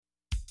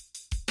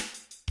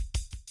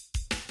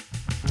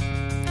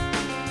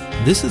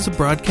This is a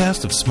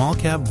broadcast of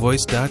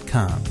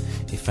SmallCapVoice.com,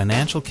 a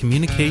financial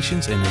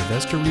communications and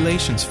investor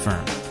relations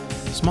firm.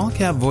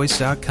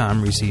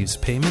 SmallCapVoice.com receives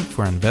payment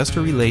for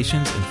investor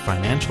relations and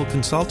financial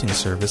consulting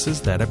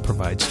services that it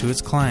provides to its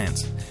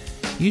clients.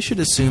 You should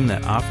assume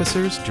that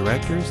officers,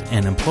 directors,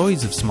 and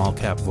employees of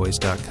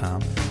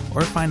SmallCapVoice.com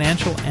or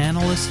financial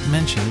analysts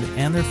mentioned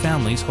and their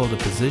families hold a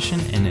position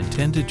and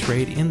intend to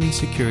trade in these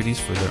securities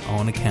for their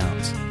own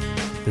accounts.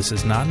 This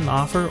is not an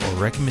offer or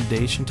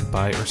recommendation to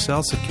buy or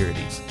sell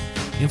securities.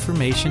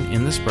 Information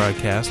in this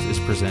broadcast is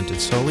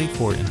presented solely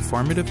for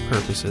informative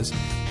purposes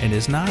and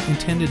is not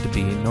intended to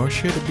be, nor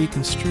should it be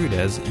construed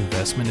as,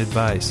 investment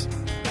advice.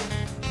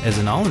 As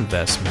in all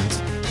investments,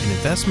 an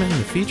investment in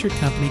the featured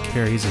company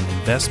carries an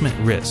investment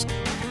risk.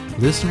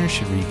 Listeners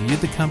should review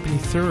the company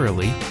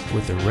thoroughly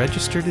with a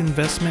registered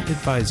investment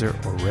advisor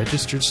or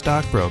registered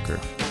stockbroker.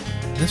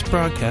 This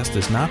broadcast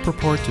does not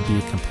purport to be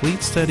a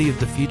complete study of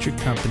the featured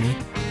company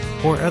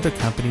or other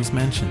companies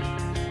mentioned.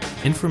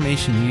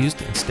 Information used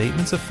and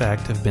statements of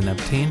fact have been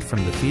obtained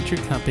from the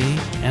featured company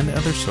and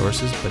other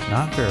sources but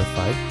not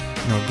verified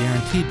nor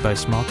guaranteed by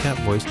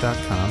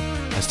SmallCapVoice.com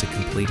as to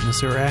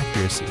completeness or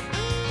accuracy.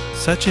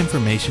 Such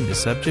information is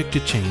subject to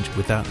change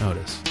without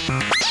notice.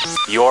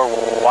 You're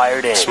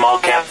wired in.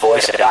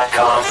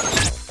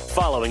 SmallCapVoice.com.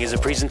 Following is a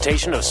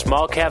presentation of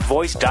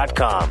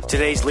SmallCapVoice.com,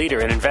 today's leader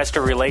in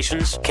investor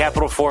relations,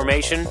 capital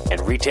formation, and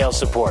retail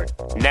support.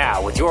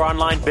 Now, with your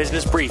online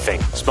business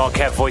briefing,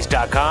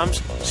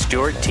 SmallCapVoice.com's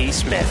Stuart T.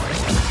 Smith.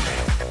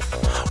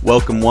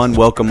 Welcome one,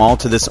 welcome all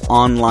to this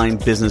online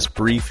business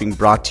briefing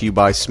brought to you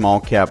by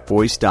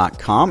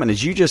SmallCapVoice.com. And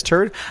as you just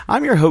heard,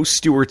 I'm your host,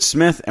 Stuart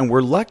Smith, and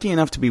we're lucky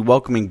enough to be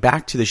welcoming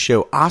back to the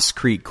show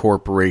Auscrete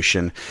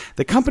Corporation.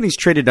 The company's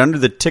traded under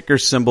the ticker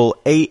symbol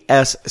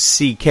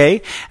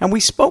ASCK, and we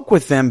spoke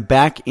with them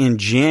back in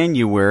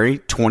January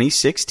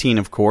 2016,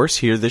 of course,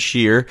 here this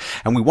year.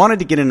 And we wanted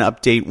to get an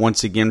update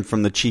once again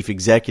from the Chief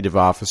Executive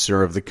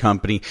Officer of the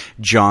company,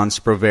 John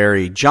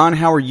Sprovieri. John,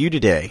 how are you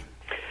today?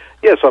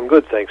 Yes, I'm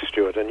good, thanks,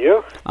 Stuart. And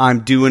you? I'm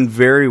doing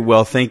very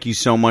well. Thank you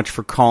so much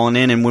for calling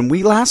in. And when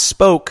we last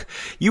spoke,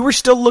 you were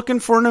still looking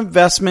for an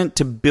investment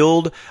to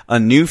build a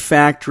new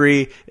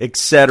factory,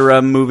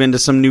 etc., move into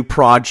some new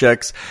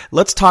projects.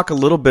 Let's talk a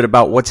little bit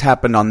about what's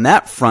happened on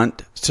that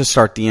front to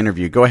start the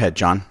interview. Go ahead,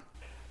 John.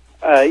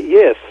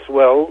 Yes,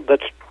 well,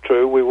 that's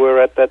true. We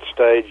were at that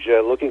stage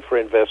looking for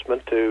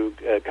investment to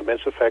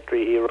commence a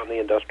factory here on the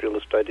industrial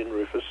estate in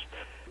Rufus.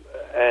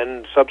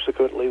 And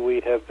subsequently,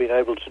 we have been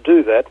able to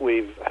do that.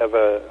 We have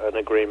an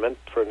agreement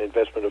for an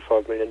investment of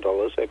 $5 million,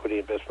 equity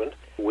investment.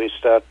 We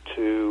start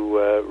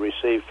to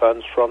receive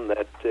funds from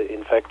that,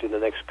 in fact, in the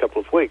next couple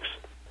of weeks.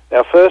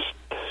 Our first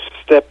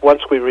step,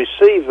 once we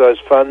receive those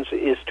funds,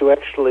 is to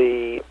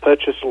actually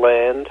purchase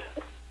land,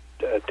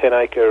 a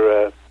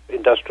 10-acre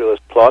industrial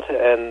plot,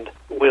 and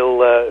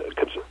we'll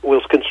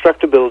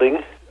construct a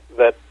building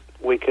that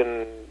we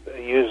can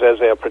use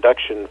as our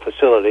production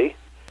facility.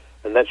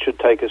 And that should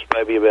take us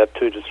maybe about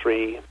 2 to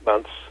 3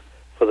 months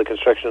for the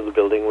construction of the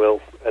building.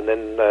 And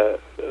then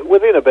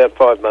within about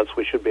 5 months,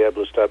 we should be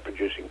able to start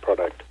producing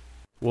product.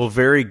 Well,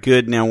 very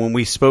good. Now, when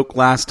we spoke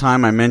last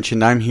time, I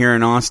mentioned I'm here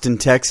in Austin,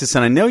 Texas,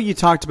 and I know you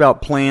talked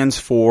about plans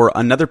for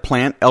another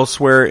plant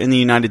elsewhere in the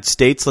United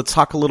States. Let's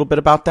talk a little bit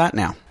about that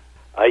now.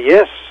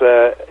 Yes.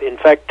 In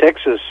fact,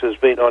 Texas has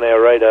been on our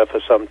radar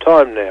for some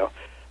time now.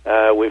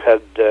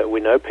 We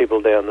know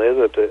people down there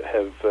that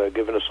have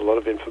given us a lot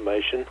of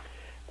information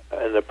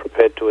and are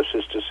prepared to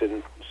assist us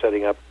in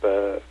setting up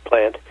a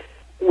plant.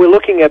 We're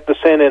looking at the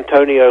San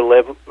Antonio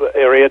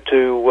area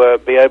to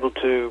be able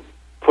to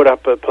put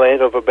up a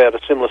plant of about a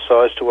similar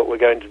size to what we're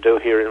going to do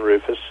here in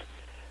Rufus.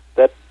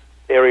 That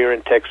area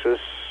in Texas,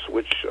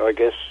 which I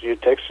guess you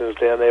Texans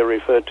down there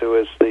refer to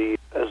as the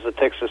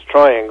Texas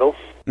Triangle,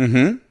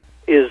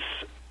 is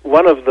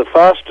one of the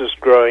fastest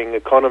growing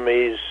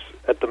economies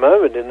at the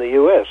moment in the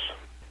U.S.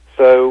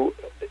 So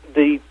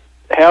the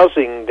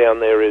housing down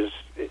there is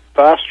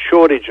vast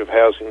shortage of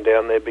housing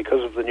down there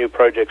because of the new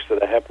projects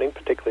that are happening,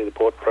 particularly the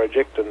port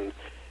project and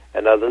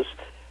others.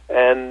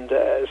 And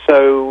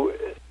so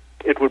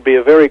it would be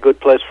a very good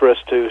place for us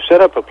to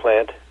set up a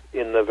plant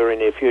in the very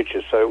near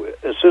future. So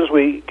as soon as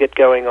we get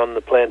going on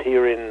the plant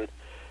here in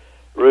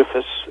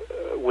Rufus,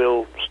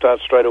 we'll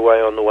start straight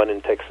away on the one in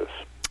Texas.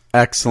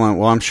 Excellent.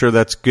 Well, I'm sure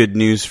that's good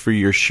news for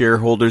your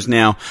shareholders.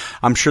 Now,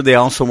 I'm sure they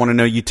also want to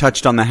know, you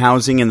touched on the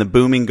housing and the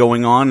booming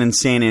going on in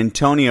San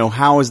Antonio.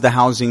 How is the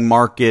housing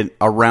market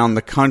around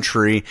the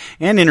country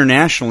and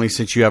internationally,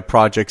 since you have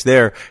projects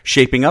there,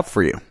 shaping up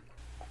for you?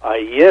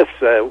 Yes.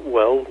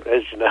 Well,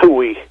 as you know,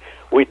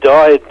 we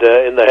died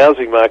in the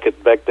housing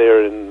market back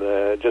there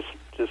in just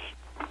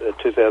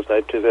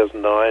 2008,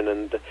 2009,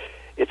 and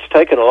it's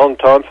taken a long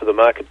time for the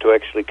market to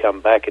actually come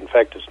back. In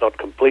fact, it's not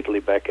completely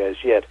back as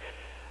yet.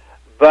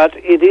 But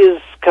it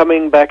is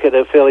coming back at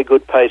a fairly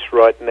good pace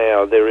right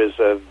now. There is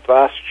a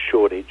vast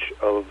shortage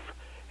of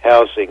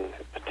housing,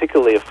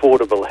 particularly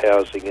affordable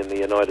housing in the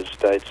United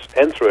States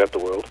and throughout the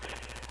world.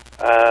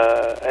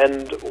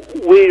 And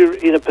we're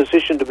in a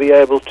position to be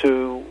able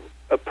to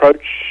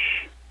approach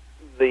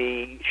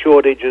the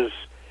shortages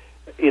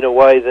in a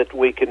way that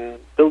we can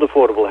build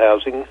affordable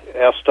housing.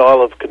 Our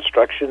style of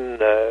construction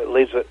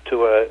leads it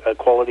to a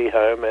quality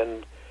home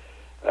and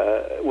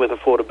with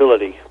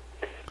affordability.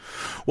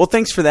 Well,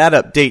 thanks for that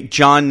update,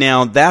 John.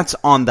 Now, that's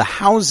on the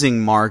housing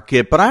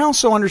market, but I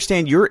also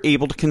understand you're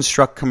able to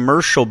construct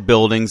commercial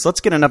buildings. Let's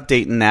get an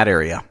update in that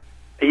area.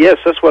 Yes,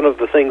 that's one of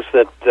the things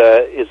that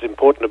is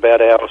important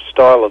about our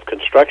style of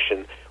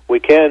construction. We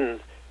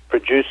can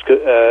produce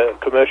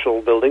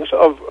commercial buildings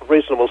of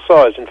reasonable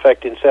size. In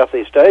fact, in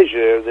Southeast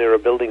Asia, there are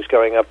buildings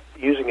going up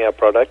using our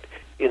product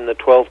in the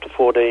 12 to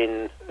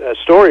 14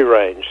 story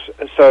range.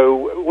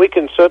 So we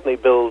can certainly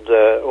build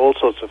all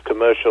sorts of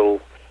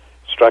commercial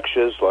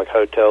structures like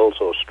hotels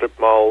or strip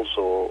malls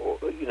or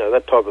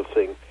that type of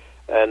thing.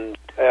 And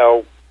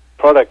our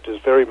product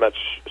is very much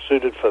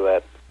suited for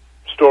that.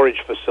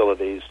 Storage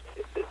facilities.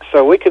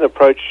 So we can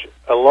approach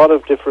a lot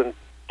of different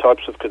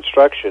types of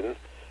construction,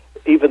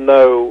 even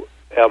though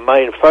our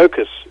main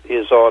focus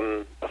is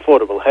on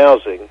affordable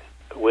housing.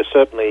 We're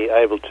certainly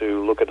able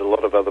to look at a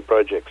lot of other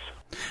projects.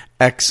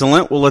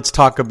 Excellent. Well, let's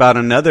talk about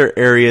another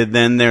area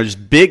then. There's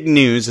big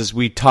news, as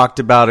we talked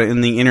about it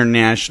in the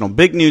international.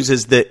 Big news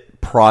is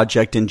that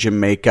project in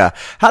Jamaica.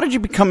 How did you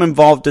become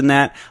involved in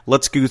that?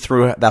 Let's go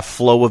through that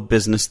flow of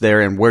business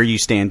there and where you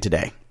stand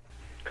today.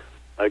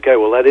 Okay,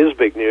 well, that is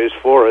big news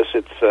for us.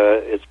 It's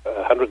a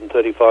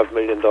 $135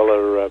 million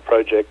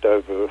project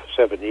over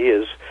 7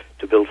 years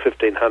to build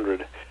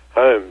 1,500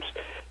 homes.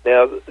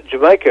 Now,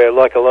 Jamaica,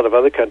 like a lot of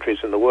other countries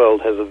in the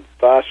world, has a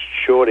vast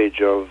shortage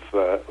of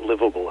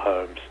livable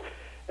homes.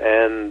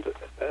 And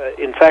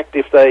in fact,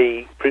 if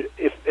they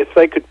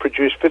could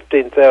produce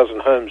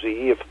 15,000 homes a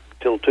year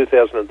till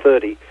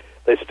 2030,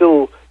 they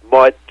still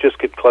might just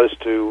get close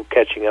to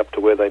catching up to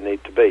where they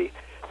need to be.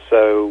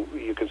 So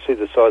you can see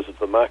the size of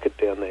the market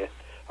down there.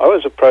 I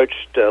was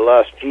approached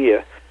last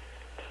year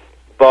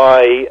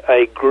by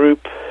a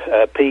group,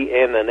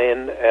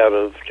 PNN, out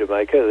of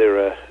Jamaica.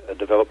 They're a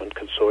development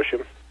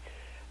consortium.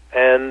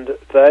 And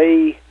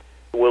they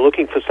were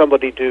looking for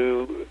somebody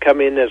to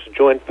come in as a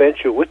joint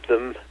venture with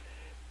them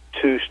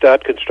to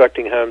start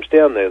constructing homes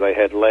down there. They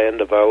had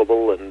land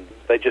available, and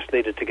they just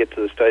needed to get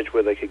to the stage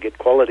where they could get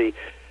quality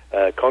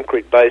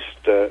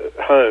concrete-based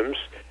homes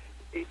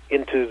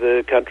into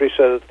the country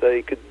so that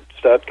they could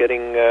start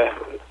getting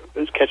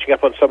catching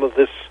up on some of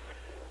this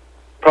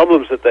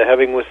problems that they're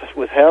having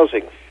with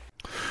housing.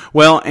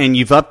 Well, and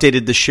you've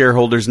updated the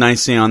shareholders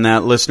nicely on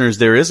that. Listeners,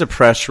 there is a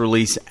press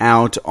release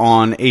out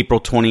on April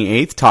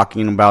 28th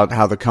talking about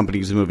how the company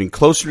is moving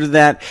closer to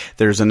that.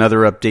 There's another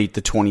update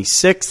the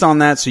 26th on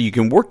that, so you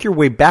can work your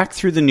way back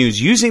through the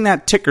news using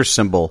that ticker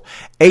symbol,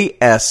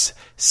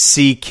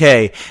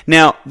 ASCK.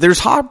 Now,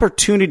 there's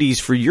opportunities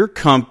for your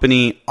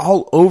company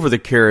all over the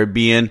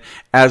Caribbean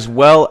as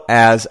well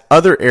as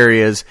other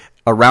areas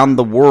around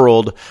the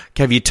world.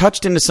 Have you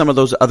touched into some of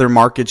those other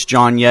markets,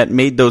 John, yet?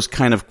 Made those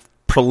kind of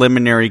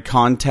preliminary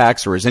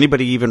contacts, or has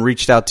anybody even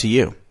reached out to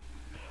you?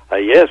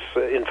 Yes.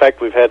 In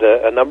fact, we've had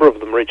a number of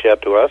them reach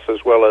out to us,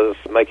 as well as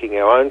making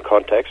our own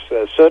contacts.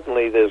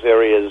 Certainly there's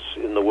areas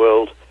in the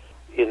world,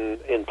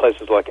 in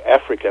places like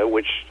Africa,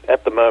 which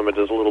at the moment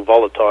is a little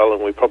volatile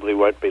and we probably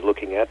won't be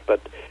looking at,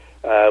 but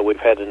we've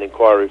had an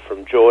inquiry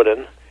from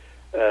Jordan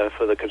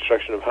for the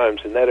construction of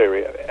homes in that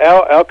area.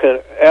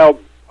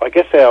 Our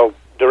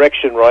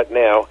direction right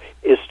now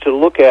is to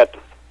look at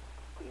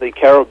the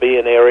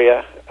Caribbean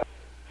area.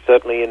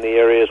 Certainly in the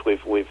areas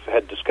we've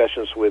had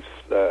discussions with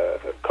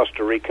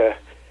Costa Rica,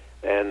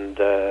 and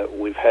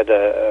we've had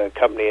a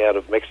company out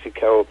of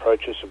Mexico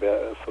approach us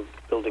for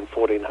building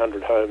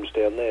 1,400 homes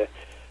down there.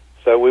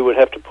 So we would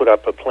have to put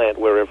up a plant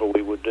wherever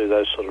we would do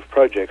those sort of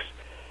projects.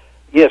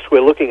 Yes, we're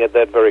looking at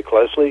that very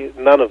closely.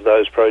 None of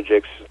those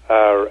projects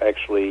are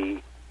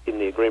actually in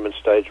the agreement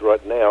stage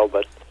right now,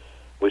 but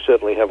we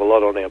certainly have a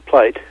lot on our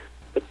plate.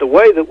 But the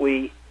way that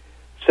we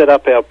set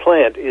up our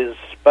plant is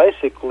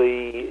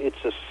basically,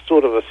 it's a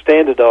sort of a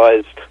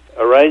standardized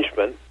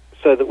arrangement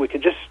so that we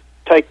can just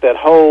take that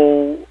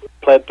whole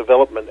plant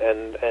development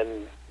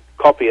and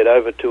copy it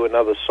over to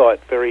another site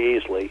very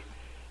easily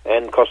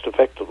and cost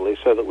effectively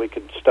so that we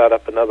could start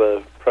up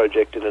another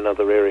project in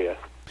another area.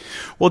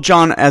 Well,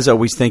 John, as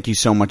always, thank you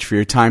so much for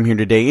your time here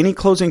today. Any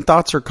closing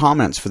thoughts or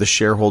comments for the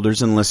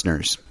shareholders and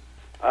listeners?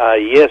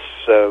 Yes,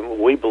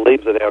 we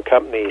believe that our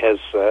company has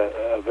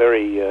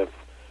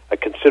a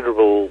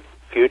considerable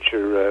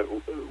future.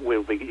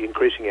 We'll be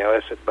increasing our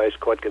asset base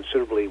quite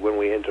considerably when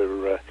we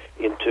enter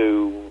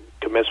into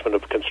commencement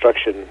of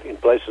construction in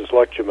places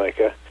like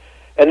Jamaica.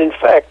 And in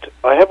fact,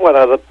 I have one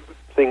other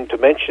thing to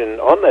mention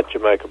on that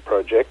Jamaica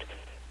project,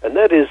 and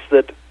that is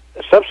that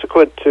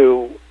subsequent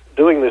to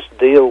doing this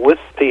deal with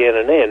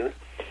PNN,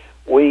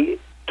 we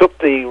took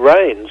the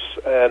reins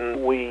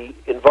and we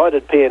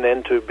invited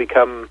PNN to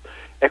become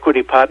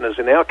equity partners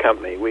in our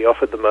company. We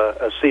offered them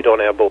a seat on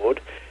our board,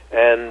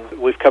 and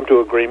we've come to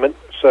agreement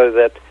so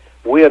that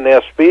we are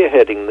now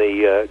spearheading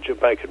the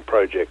Jamaican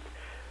project.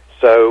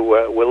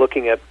 So we're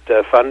looking at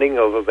funding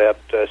of about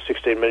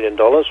 $16 million,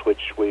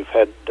 which we've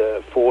had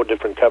 4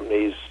 different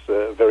companies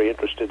very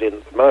interested in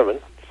at the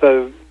moment.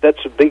 So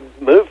that's a big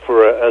move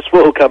for a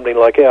small company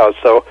like ours.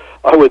 So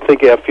I would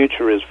think our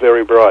future is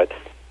very bright.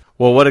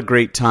 Well, what a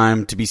great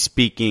time to be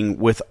speaking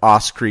with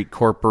Auscrete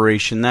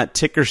Corporation. That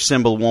ticker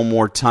symbol one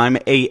more time,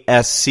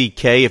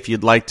 ASCK. If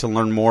you'd like to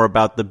learn more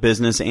about the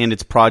business and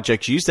its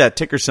projects, use that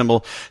ticker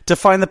symbol to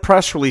find the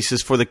press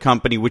releases for the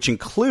company, which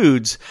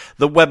includes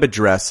the web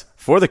address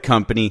for the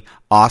company,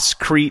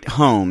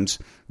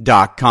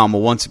 AuscreteHomes.com.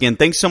 Well, once again,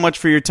 thanks so much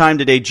for your time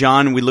today,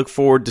 John. We look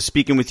forward to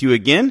speaking with you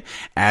again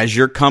as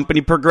your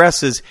company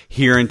progresses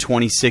here in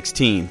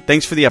 2016.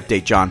 Thanks for the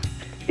update, John.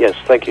 Yes,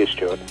 thank you,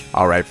 Stuart.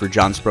 All right, for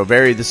John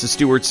Sprovieri, this is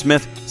Stuart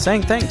Smith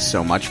saying thanks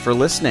so much for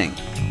listening.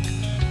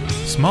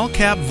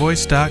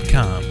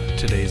 SmallCapVoice.com,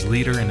 today's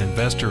leader in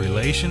investor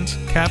relations,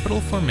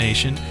 capital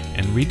formation,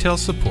 and retail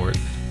support,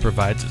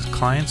 provides its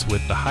clients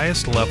with the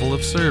highest level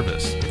of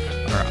service.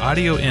 Our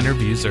audio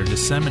interviews are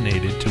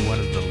disseminated to one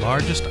of the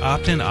largest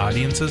opt-in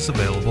audiences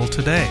available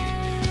today.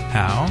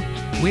 How?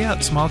 We at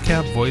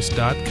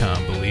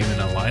SmallCapVoice.com believe in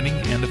aligning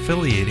and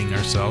affiliating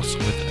ourselves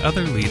with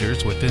other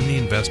leaders within the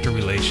investor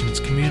relations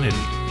community.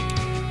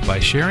 By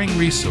sharing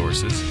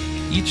resources,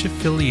 each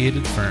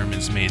affiliated firm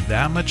is made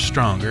that much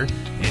stronger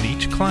and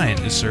each client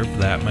is served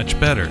that much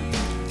better.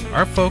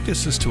 Our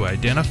focus is to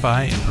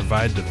identify and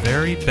provide the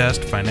very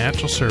best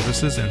financial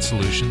services and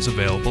solutions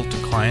available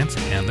to clients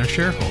and their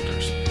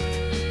shareholders.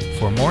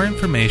 For more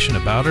information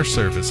about our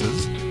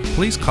services,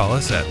 please call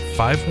us at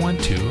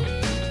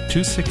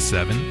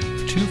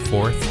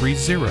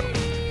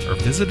 512-267-2430 or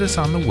visit us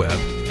on the web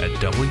at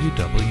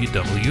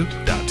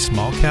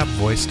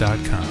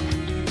www.smallcapvoice.com.